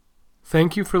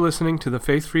Thank you for listening to the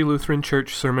Faith Free Lutheran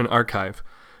Church Sermon Archive.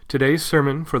 Today's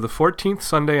sermon for the 14th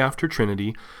Sunday after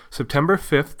Trinity, September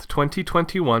 5th,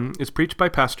 2021, is preached by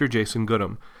Pastor Jason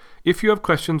Goodham. If you have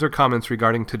questions or comments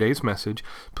regarding today's message,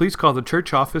 please call the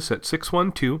church office at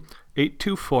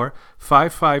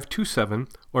 612-824-5527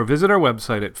 or visit our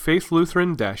website at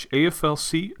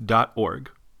faithlutheran-aflc.org.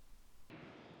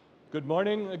 Good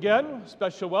morning again.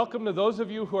 Special welcome to those of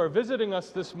you who are visiting us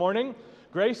this morning.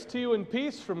 Grace to you and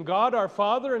peace from God our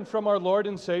Father and from our Lord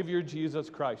and Savior Jesus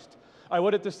Christ. I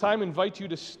would at this time invite you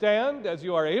to stand as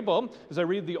you are able as I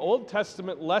read the Old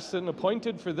Testament lesson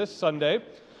appointed for this Sunday.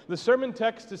 The sermon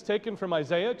text is taken from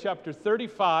Isaiah chapter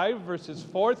 35, verses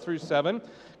 4 through 7.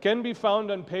 Can be found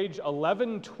on page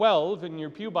 1112 in your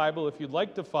pew Bible if you'd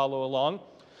like to follow along.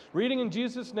 Reading in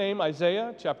Jesus' name,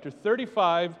 Isaiah chapter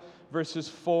 35, verses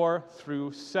 4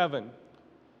 through 7.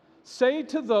 Say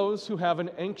to those who have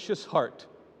an anxious heart,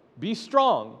 be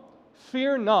strong,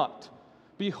 fear not.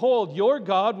 Behold, your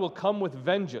God will come with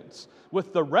vengeance.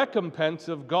 With the recompense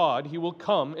of God, he will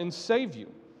come and save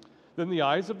you. Then the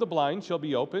eyes of the blind shall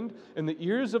be opened, and the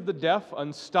ears of the deaf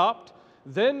unstopped.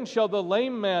 Then shall the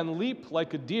lame man leap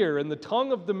like a deer, and the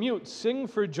tongue of the mute sing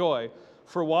for joy.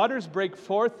 For waters break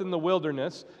forth in the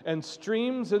wilderness, and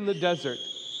streams in the desert.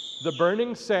 The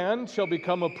burning sand shall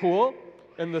become a pool,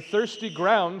 and the thirsty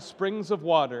ground springs of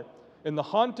water. In the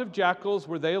haunt of jackals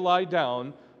where they lie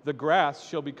down, the grass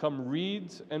shall become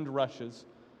reeds and rushes.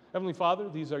 Heavenly Father,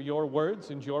 these are your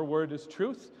words, and your word is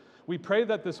truth. We pray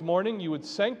that this morning you would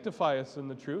sanctify us in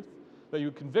the truth, that you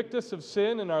would convict us of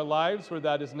sin in our lives where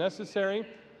that is necessary,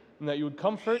 and that you would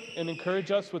comfort and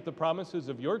encourage us with the promises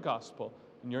of your gospel.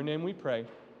 In your name we pray.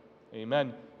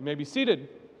 Amen. You may be seated.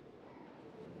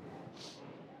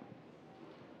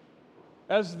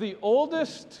 As the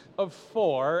oldest of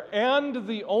four and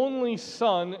the only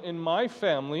son in my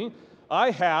family,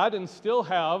 I had and still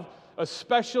have a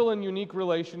special and unique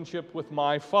relationship with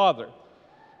my father.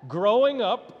 Growing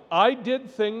up, I did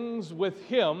things with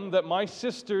him that my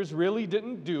sisters really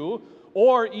didn't do,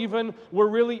 or even were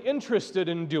really interested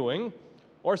in doing,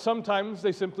 or sometimes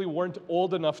they simply weren't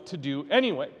old enough to do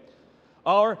anyway.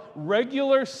 Our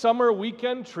regular summer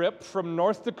weekend trip from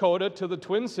North Dakota to the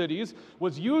Twin Cities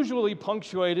was usually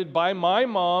punctuated by my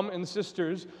mom and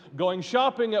sisters going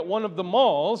shopping at one of the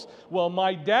malls, while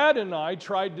my dad and I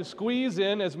tried to squeeze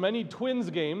in as many Twins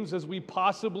games as we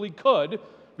possibly could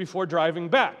before driving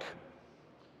back.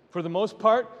 For the most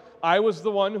part, I was the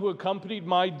one who accompanied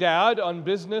my dad on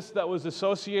business that was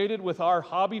associated with our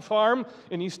hobby farm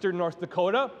in eastern North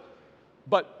Dakota.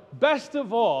 But best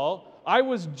of all, I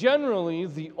was generally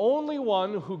the only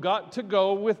one who got to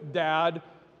go with Dad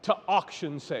to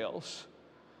auction sales.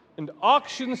 And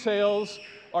auction sales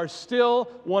are still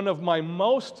one of my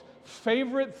most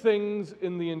favorite things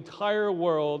in the entire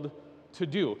world to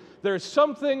do. There's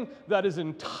something that is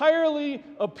entirely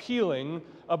appealing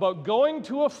about going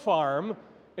to a farm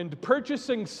and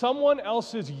purchasing someone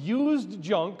else's used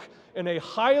junk in a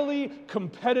highly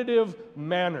competitive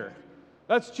manner.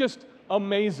 That's just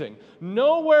amazing.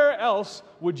 Nowhere else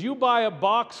would you buy a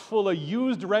box full of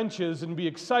used wrenches and be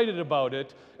excited about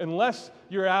it unless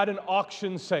you're at an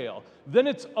auction sale. Then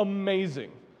it's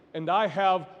amazing. And I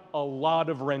have a lot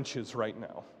of wrenches right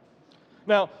now.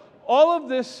 Now, all of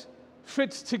this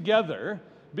fits together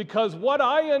because what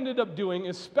I ended up doing,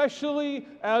 especially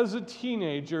as a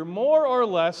teenager, more or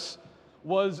less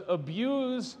was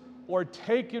abuse or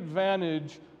take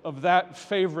advantage of that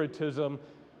favoritism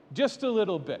just a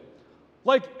little bit.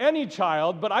 Like any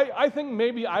child, but I think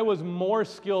maybe I was more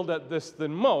skilled at this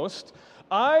than most,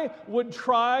 I would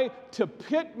try to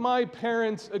pit my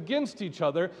parents against each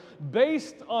other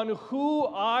based on who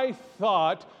I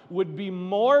thought would be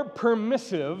more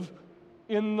permissive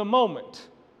in the moment.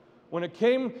 When it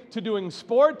came to doing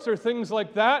sports or things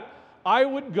like that, I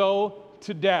would go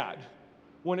to Dad.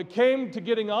 When it came to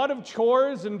getting out of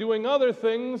chores and doing other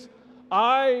things,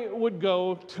 I would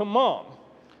go to Mom.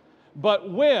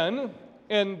 But when,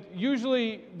 and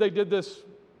usually they did this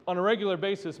on a regular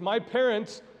basis, my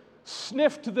parents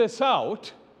sniffed this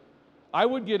out, I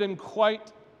would get in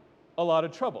quite a lot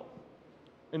of trouble.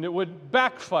 And it would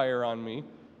backfire on me,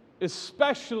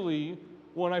 especially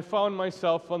when I found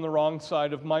myself on the wrong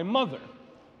side of my mother,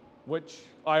 which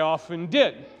I often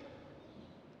did.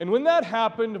 And when that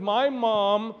happened, my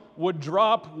mom would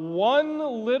drop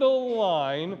one little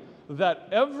line that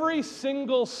every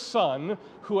single son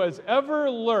who has ever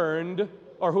learned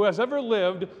or who has ever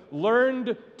lived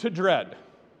learned to dread.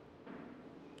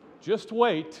 Just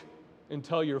wait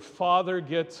until your father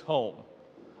gets home.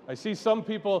 I see some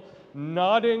people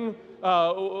nodding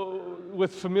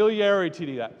with familiarity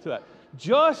to that.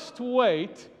 Just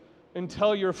wait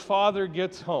until your father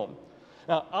gets home.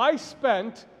 Now, I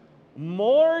spent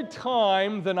more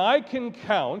time than I can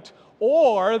count,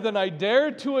 or than I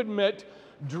dare to admit,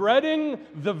 dreading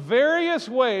the various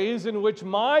ways in which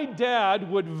my dad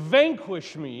would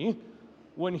vanquish me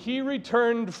when he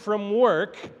returned from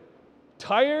work,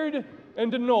 tired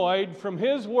and annoyed from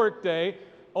his workday,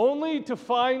 only to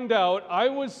find out I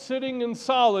was sitting in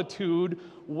solitude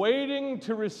waiting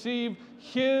to receive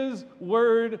his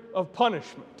word of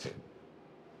punishment.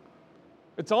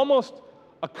 It's almost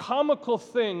a comical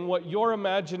thing what your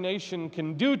imagination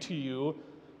can do to you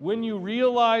when you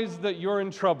realize that you're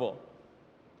in trouble.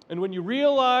 And when you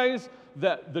realize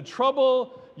that the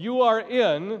trouble you are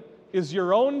in is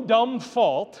your own dumb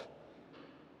fault,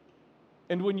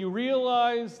 and when you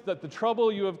realize that the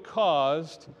trouble you have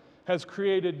caused has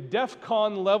created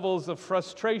DEFCON levels of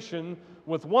frustration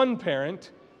with one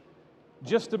parent,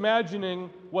 just imagining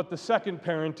what the second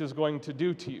parent is going to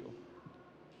do to you.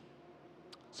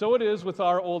 So it is with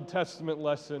our Old Testament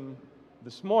lesson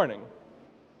this morning.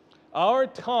 Our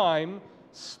time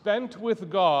spent with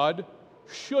God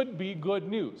should be good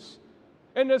news.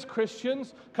 And as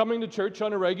Christians coming to church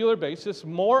on a regular basis,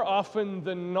 more often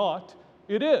than not,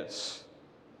 it is.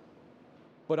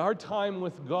 But our time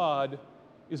with God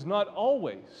is not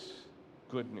always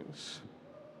good news.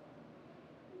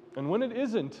 And when it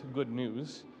isn't good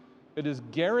news, it is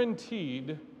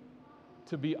guaranteed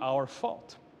to be our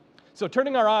fault. So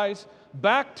turning our eyes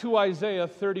back to Isaiah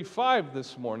 35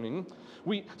 this morning,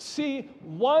 we see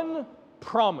one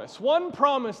promise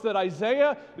that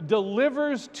Isaiah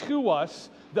delivers to us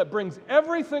that brings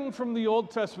everything from the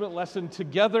Old Testament lesson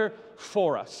together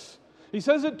for us. He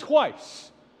says it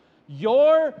twice.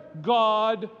 Your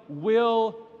God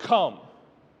will come.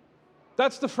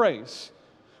 That's the phrase.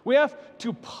 We have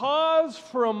to pause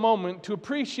for a moment to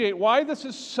appreciate why this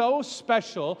is so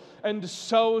special and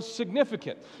so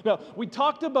significant. Now, we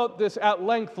talked about this at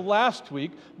length last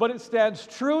week, but it stands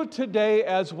true today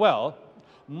as well,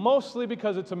 mostly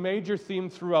because it's a major theme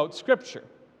throughout Scripture,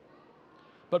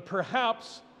 but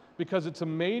perhaps because it's a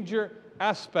major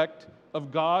aspect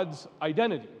of God's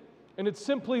identity. And it's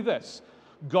simply this: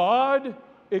 God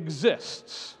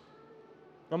exists.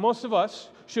 Now, most of us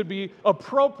should be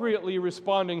appropriately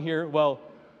responding here, well,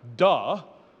 duh.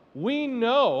 We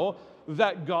know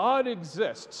that God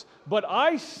exists, but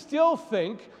I still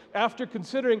think, after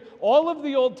considering all of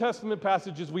the Old Testament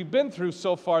passages we've been through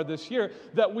so far this year,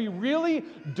 that we really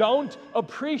don't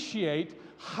appreciate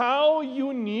how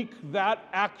unique that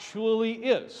actually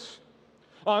is.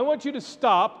 I want you to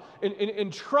stop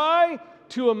and try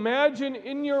to imagine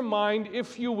in your mind,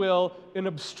 if you will, an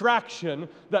abstraction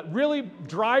that really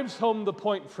drives home the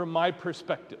point from my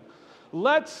perspective.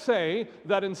 Let's say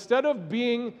that instead of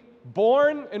being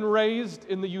born and raised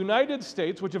in the United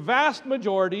States, which a vast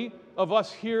majority of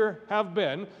us here have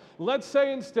been, let's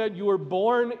say instead you were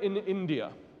born in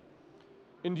India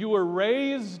and you were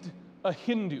raised a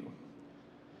Hindu.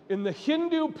 In the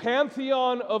Hindu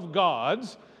pantheon of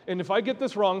gods, and if I get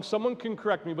this wrong, someone can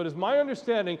correct me, but as my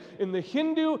understanding, in the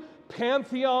Hindu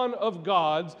pantheon of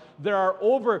gods, there are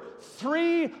over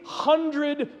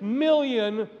 300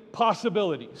 million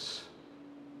possibilities.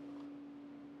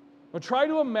 Now try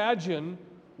to imagine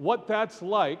what that's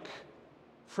like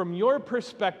from your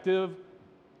perspective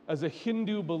as a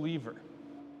Hindu believer.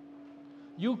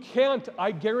 You can't,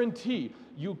 I guarantee,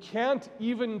 you can't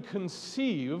even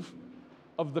conceive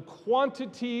of the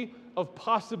quantity of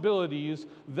possibilities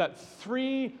that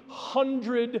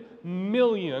 300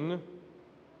 million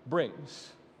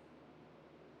brings.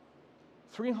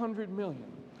 300 million.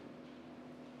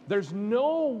 There's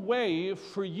no way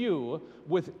for you,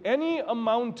 with any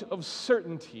amount of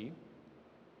certainty,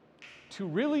 to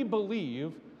really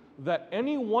believe that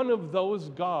any one of those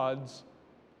gods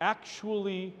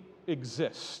actually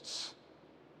exists.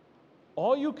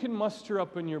 All you can muster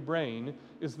up in your brain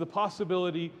is the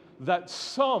possibility that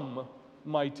some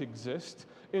might exist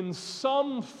in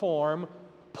some form,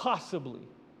 possibly.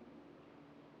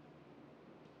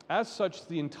 As such,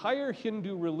 the entire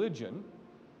Hindu religion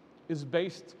is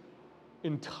based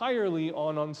entirely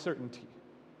on uncertainty,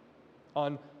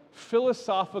 on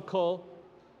philosophical,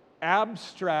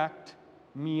 abstract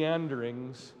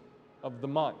meanderings of the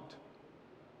mind.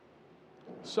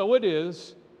 So it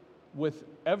is with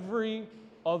every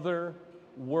other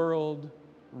world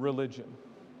religion.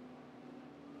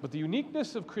 But the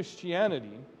uniqueness of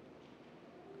Christianity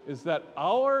is that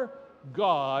our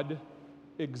God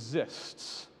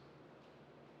exists.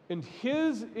 And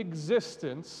His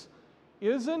existence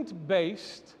isn't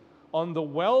based on the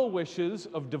well wishes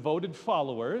of devoted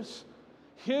followers.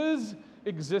 His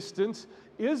existence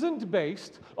isn't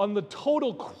based on the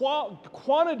total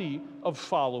quantity of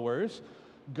followers.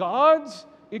 God's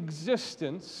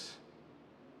existence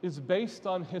is based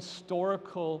on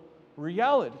historical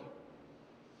reality.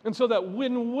 And so that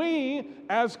when we,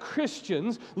 as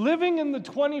Christians, living in the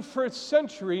 21st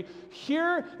century,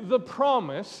 hear the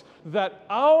promise that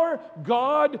our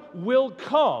God will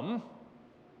come,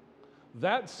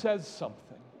 that says something.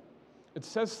 It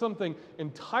says something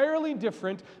entirely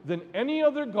different than any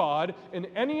other God and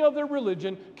any other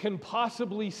religion can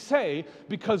possibly say,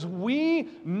 because we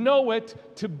know it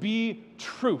to be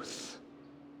truth.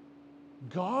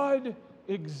 God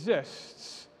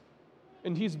exists,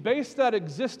 and He's based that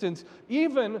existence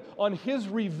even on His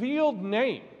revealed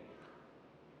name,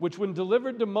 which when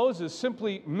delivered to Moses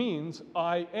simply means,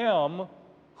 I am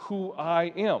who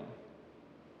I am.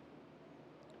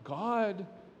 God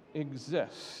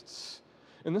exists.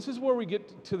 And this is where we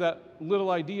get to that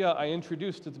little idea I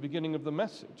introduced at the beginning of the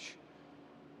message.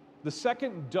 The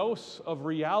second dose of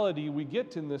reality we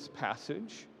get in this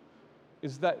passage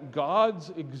is that God's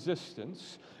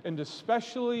existence, and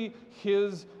especially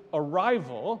His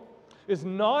arrival, is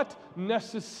not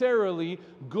necessarily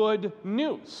good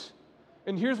news.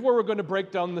 And here's where we're going to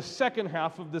break down the second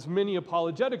half of this mini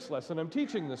apologetics lesson I'm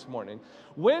teaching this morning.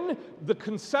 When the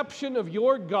conception of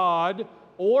your God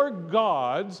or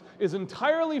gods is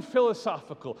entirely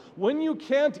philosophical, when you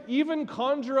can't even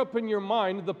conjure up in your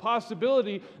mind the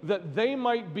possibility that they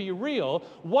might be real,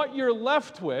 what you're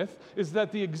left with is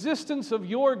that the existence of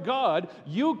your God,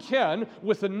 you can,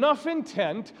 with enough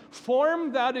intent,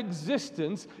 form that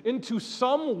existence into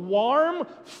some warm,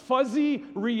 fuzzy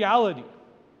reality.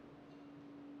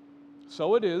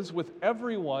 So it is with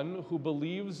everyone who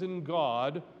believes in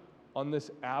God on this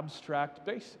abstract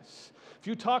basis. If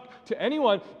you talk to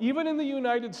anyone, even in the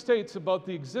United States, about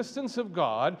the existence of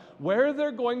God, where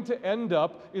they're going to end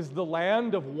up is the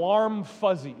land of warm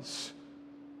fuzzies,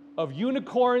 of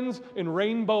unicorns and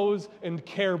rainbows and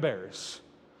Care Bears.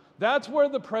 That's where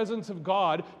the presence of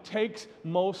God takes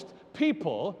most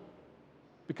people,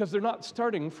 because they're not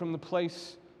starting from the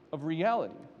place of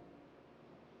reality.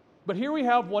 But here we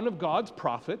have one of God's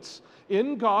prophets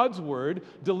in God's Word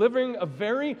delivering a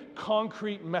very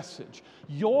concrete message.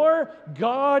 Your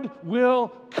God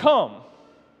will come,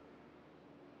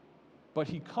 but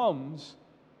He comes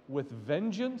with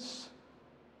vengeance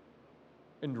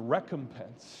and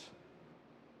recompense.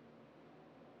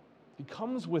 He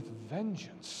comes with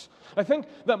vengeance. I think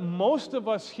that most of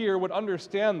us here would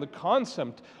understand the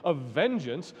concept of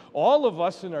vengeance. All of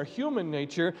us in our human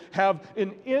nature have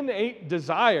an innate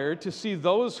desire to see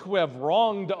those who have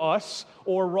wronged us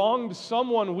or wronged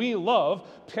someone we love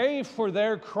pay for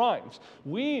their crimes.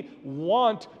 We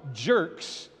want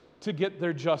jerks to get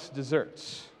their just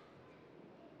desserts.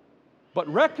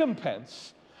 But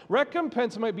recompense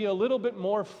might be a little bit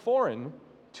more foreign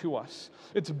to us.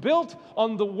 It's built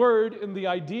on the word and the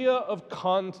idea of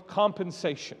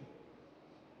compensation.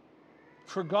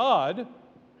 For God,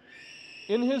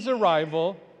 in His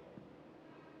arrival,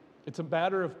 it's a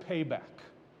matter of payback.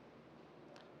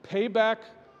 Payback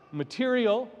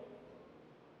material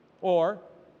or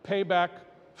payback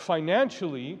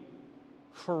financially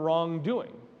for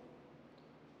wrongdoing.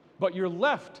 But you're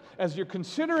left, as you're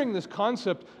considering this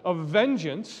concept of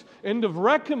vengeance and of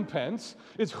recompense,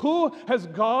 is who has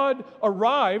God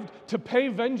arrived to pay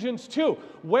vengeance to?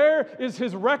 Where is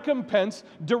His recompense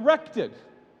directed?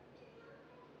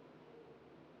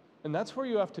 And that's where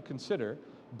you have to consider,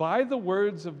 by the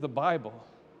words of the Bible,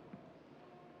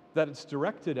 that it's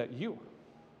directed at you.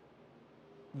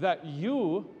 That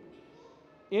you,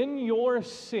 in your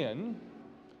sin,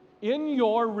 in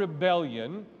your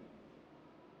rebellion,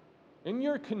 in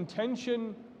your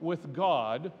contention with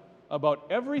God about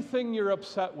everything you're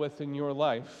upset with in your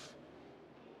life,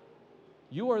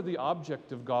 you are the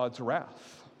object of God's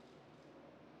wrath.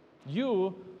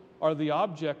 You are the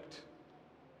object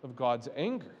of God's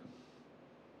anger.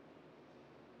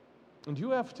 And you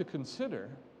have to consider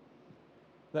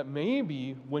that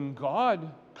maybe when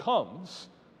God comes,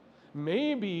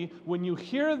 maybe when you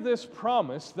hear this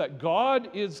promise that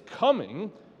God is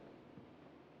coming,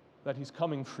 that He's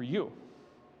coming for you,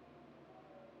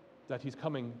 that He's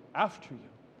coming after you,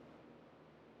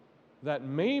 that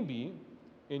maybe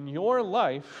in your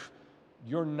life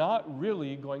you're not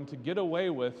really going to get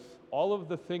away with all of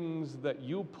the things that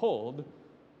you pulled,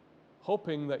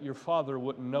 hoping that your Father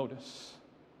wouldn't notice.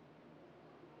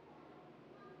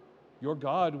 Your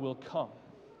God will come.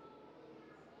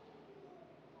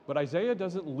 But Isaiah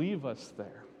doesn't leave us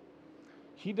there.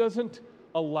 He doesn't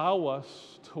allow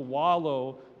us to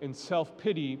wallow in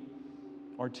self-pity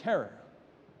or terror.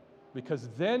 Because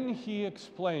then he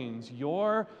explains,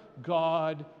 your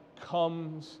God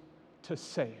comes to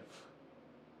save.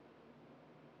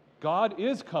 God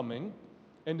is coming,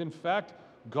 and in fact,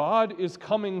 God is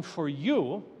coming for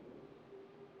you,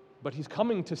 but he's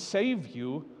coming to save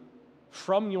you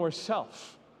from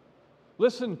yourself.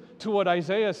 Listen to what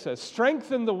Isaiah says.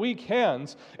 Strengthen the weak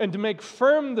hands and make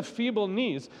firm the feeble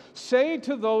knees. Say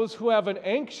to those who have an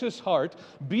anxious heart,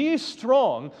 be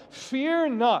strong, fear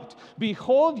not.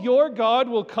 Behold, your God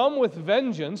will come with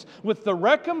vengeance, with the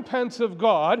recompense of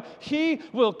God. He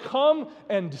will come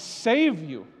and save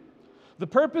you. The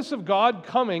purpose of God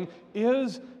coming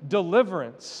is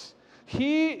deliverance.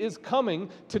 He is coming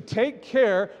to take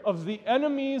care of the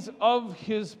enemies of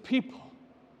his people.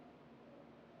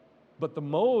 But the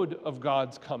mode of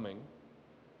God's coming,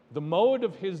 the mode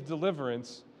of his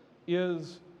deliverance,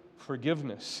 is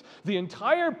forgiveness. The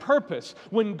entire purpose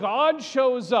when God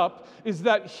shows up is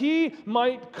that he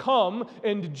might come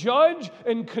and judge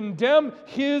and condemn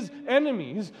his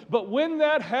enemies. But when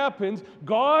that happens,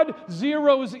 God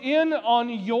zeroes in on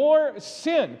your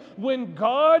sin. When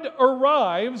God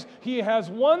arrives, he has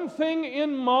one thing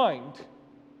in mind: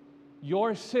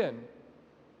 your sin.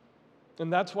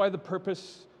 And that's why the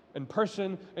purpose and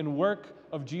person and work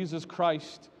of Jesus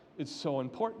Christ is so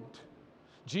important.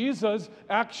 Jesus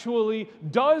actually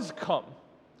does come.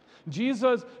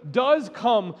 Jesus does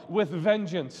come with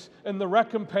vengeance and the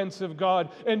recompense of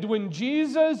God. And when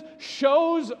Jesus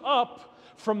shows up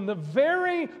from the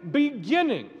very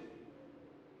beginning,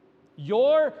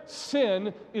 your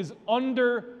sin is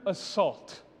under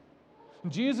assault.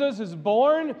 Jesus is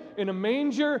born in a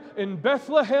manger in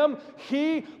Bethlehem.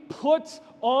 He puts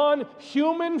on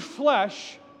human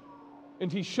flesh,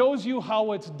 and he shows you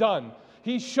how it's done.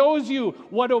 He shows you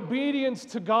what obedience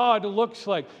to God looks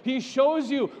like. He shows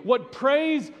you what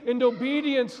praise and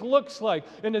obedience looks like.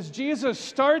 And as Jesus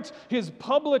starts his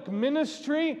public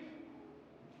ministry,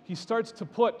 he starts to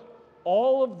put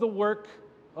all of the work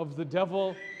of the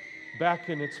devil back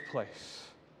in its place.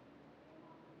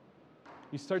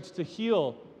 He starts to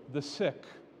heal the sick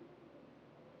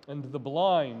and the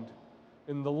blind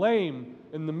and the lame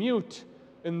and the mute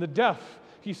and the deaf.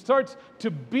 He starts to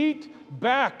beat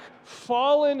back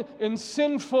fallen and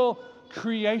sinful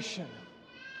creation.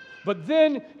 But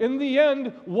then, in the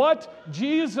end, what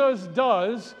Jesus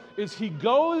does is he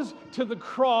goes to the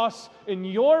cross in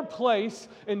your place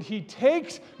and he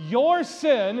takes your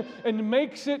sin and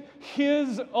makes it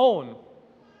his own.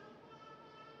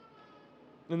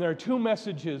 And there are two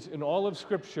messages in all of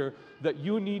Scripture that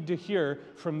you need to hear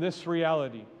from this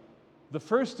reality. The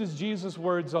first is Jesus'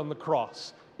 words on the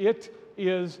cross. It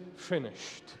is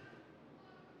finished.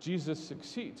 Jesus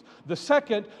succeeds. The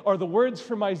second are the words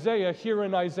from Isaiah here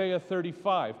in Isaiah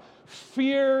 35.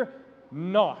 Fear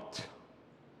not.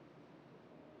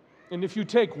 And if you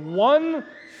take one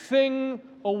thing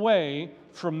away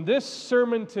from this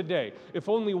sermon today, if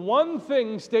only one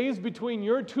thing stays between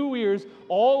your two ears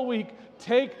all week,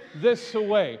 take this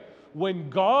away. When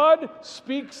God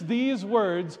speaks these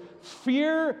words,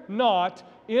 fear not,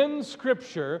 in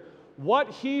Scripture, what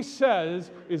he says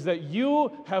is that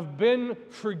you have been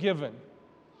forgiven.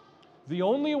 The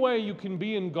only way you can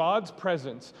be in God's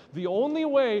presence, the only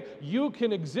way you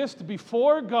can exist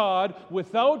before God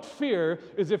without fear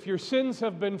is if your sins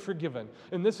have been forgiven.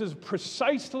 And this is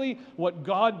precisely what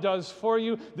God does for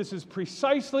you. This is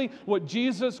precisely what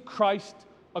Jesus Christ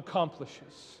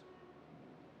accomplishes.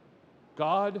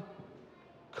 God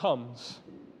comes.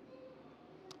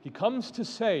 He comes to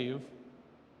save,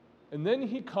 and then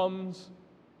he comes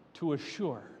to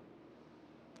assure.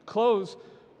 Close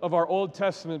of our Old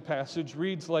Testament passage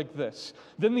reads like this: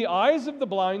 Then the eyes of the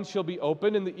blind shall be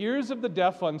opened, and the ears of the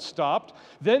deaf unstopped.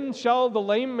 Then shall the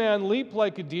lame man leap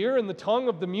like a deer, and the tongue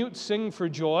of the mute sing for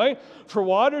joy. For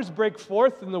waters break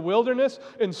forth in the wilderness,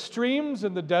 and streams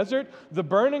in the desert. The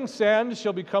burning sand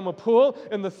shall become a pool,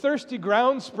 and the thirsty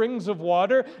ground springs of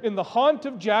water. In the haunt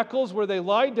of jackals where they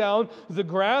lie down, the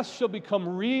grass shall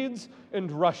become reeds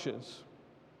and rushes.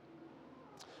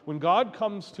 When God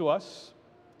comes to us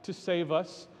to save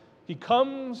us, he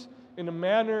comes in a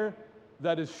manner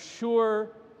that is sure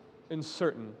and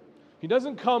certain. He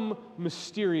doesn't come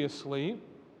mysteriously.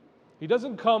 He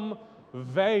doesn't come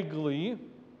vaguely.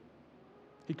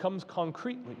 He comes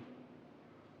concretely.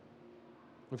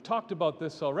 We've talked about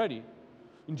this already.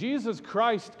 When Jesus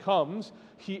Christ comes,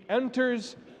 he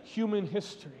enters human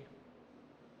history.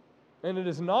 And it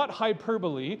is not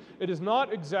hyperbole, it is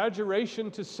not exaggeration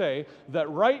to say that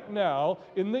right now,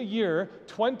 in the year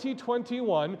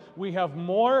 2021, we have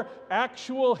more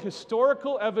actual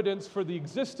historical evidence for the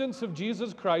existence of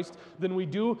Jesus Christ than we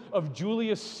do of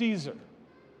Julius Caesar.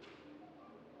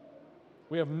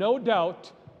 We have no doubt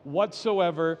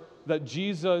whatsoever that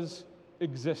Jesus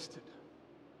existed.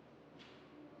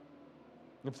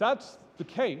 If that's the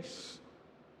case,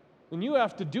 then you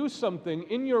have to do something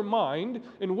in your mind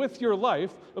and with your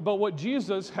life about what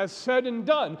Jesus has said and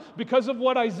done because of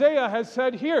what Isaiah has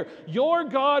said here. Your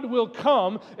God will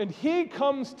come, and He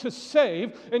comes to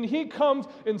save, and He comes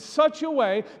in such a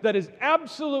way that is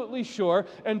absolutely sure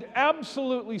and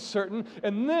absolutely certain.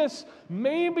 And this,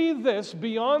 maybe this,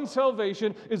 beyond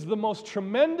salvation, is the most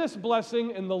tremendous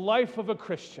blessing in the life of a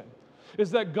Christian.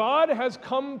 Is that God has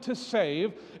come to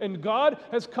save, and God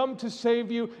has come to save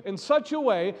you in such a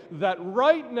way that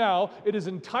right now it is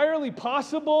entirely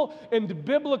possible and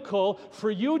biblical for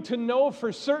you to know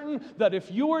for certain that if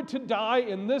you were to die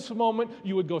in this moment,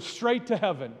 you would go straight to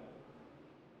heaven.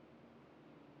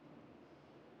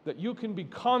 That you can be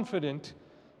confident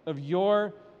of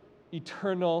your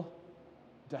eternal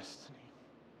destiny.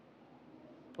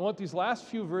 And what these last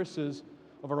few verses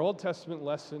of our Old Testament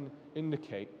lesson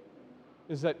indicate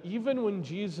is that even when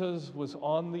Jesus was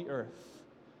on the earth,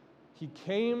 He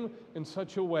came in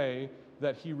such a way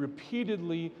that He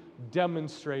repeatedly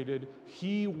demonstrated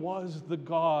He was the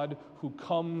God who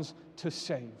comes to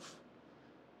save.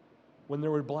 When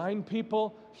there were blind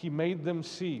people, He made them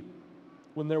see.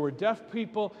 When there were deaf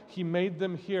people, He made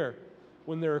them hear.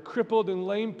 When there were crippled and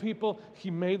lame people,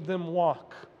 He made them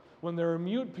walk. When there were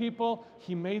mute people,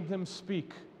 He made them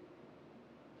speak.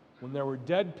 When there were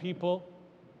dead people,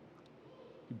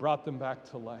 He brought them back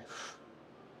to life.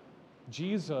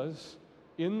 Jesus,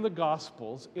 in the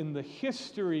Gospels, in the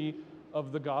history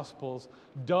of the Gospels,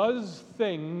 does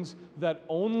things that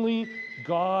only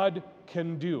God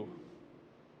can do.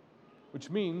 Which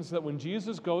means that when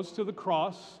Jesus goes to the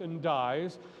cross and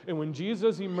dies, and when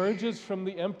Jesus emerges from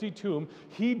the empty tomb,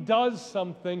 He does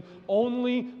something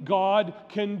only God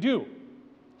can do.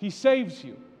 He saves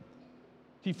you.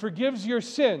 He forgives your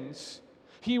sins.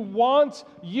 He wants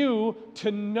you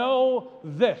to know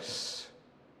this.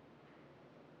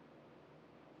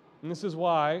 And this is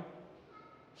why,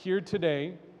 here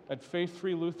today at Faith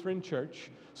Free Lutheran Church,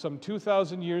 some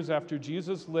 2,000 years after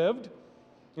Jesus lived,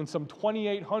 and some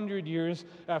 2,800 years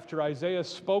after Isaiah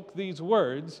spoke these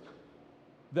words,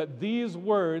 that these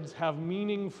words have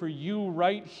meaning for you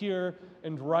right here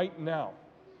and right now.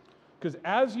 Because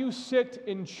as you sit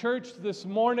in church this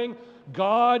morning,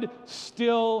 God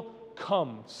still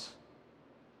comes.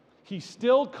 He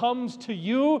still comes to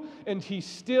you, and He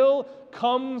still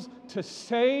comes to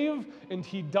save, and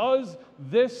He does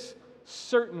this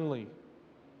certainly.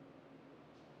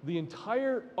 The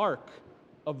entire arc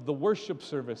of the worship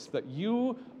service that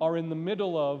you are in the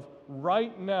middle of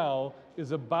right now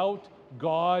is about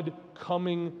God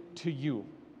coming to you.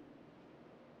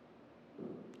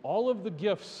 All of the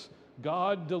gifts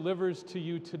God delivers to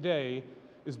you today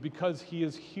is because He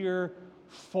is here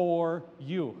for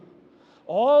you.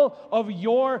 All of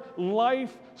your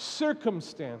life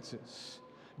circumstances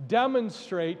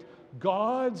demonstrate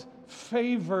God's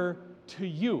favor to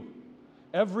you.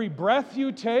 Every breath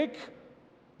you take,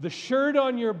 the shirt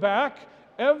on your back,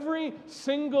 every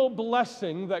single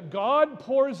blessing that God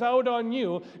pours out on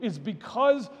you is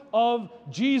because of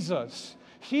Jesus.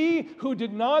 He who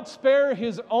did not spare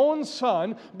His own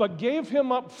Son, but gave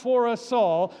Him up for us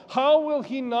all, how will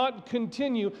He not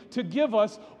continue to give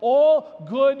us all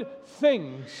good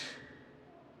things?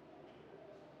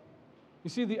 You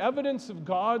see, the evidence of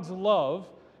God's love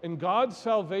and God's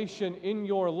salvation in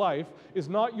your life is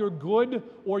not your good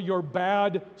or your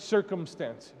bad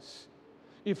circumstances.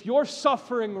 If you're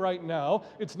suffering right now,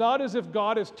 it's not as if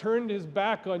God has turned His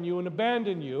back on you and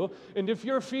abandoned you. And if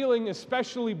you're feeling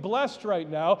especially blessed right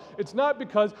now, it's not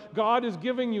because God is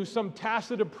giving you some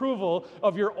tacit approval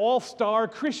of your all-star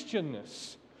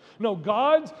Christianness. No,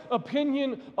 God's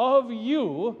opinion of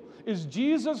you is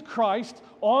Jesus Christ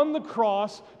on the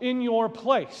cross in your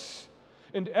place.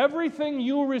 And everything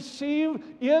you receive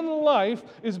in life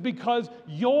is because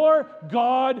your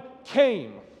God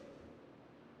came.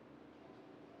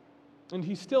 And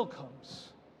He still comes.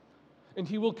 And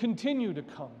He will continue to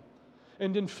come.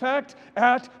 And in fact,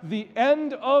 at the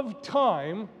end of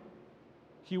time,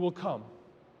 He will come.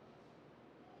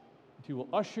 And He will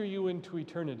usher you into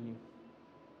eternity.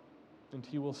 And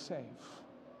He will save.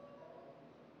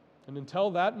 And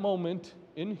until that moment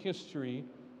in history,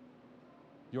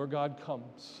 your God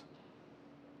comes.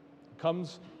 He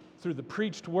comes through the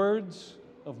preached words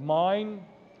of mine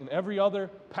and every other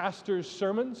pastor's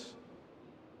sermons.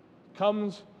 He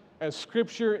comes as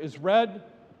Scripture is read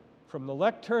from the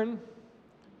lectern.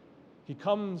 He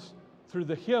comes through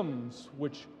the hymns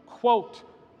which quote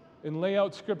and lay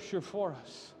out Scripture for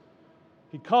us.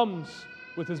 He comes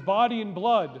with His body and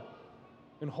blood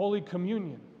in Holy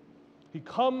Communion. He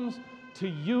comes to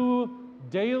you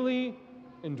daily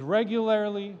and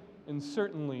regularly and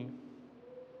certainly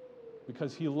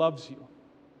because He loves you.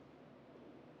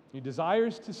 He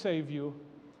desires to save you,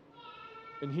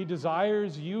 and He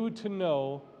desires you to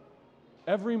know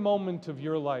every moment of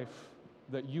your life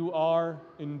that you are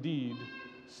indeed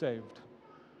saved.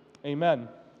 Amen.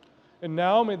 And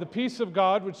now may the peace of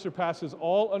God, which surpasses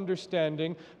all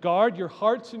understanding, guard your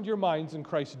hearts and your minds in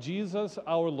Christ Jesus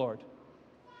our Lord.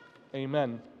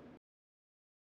 Amen.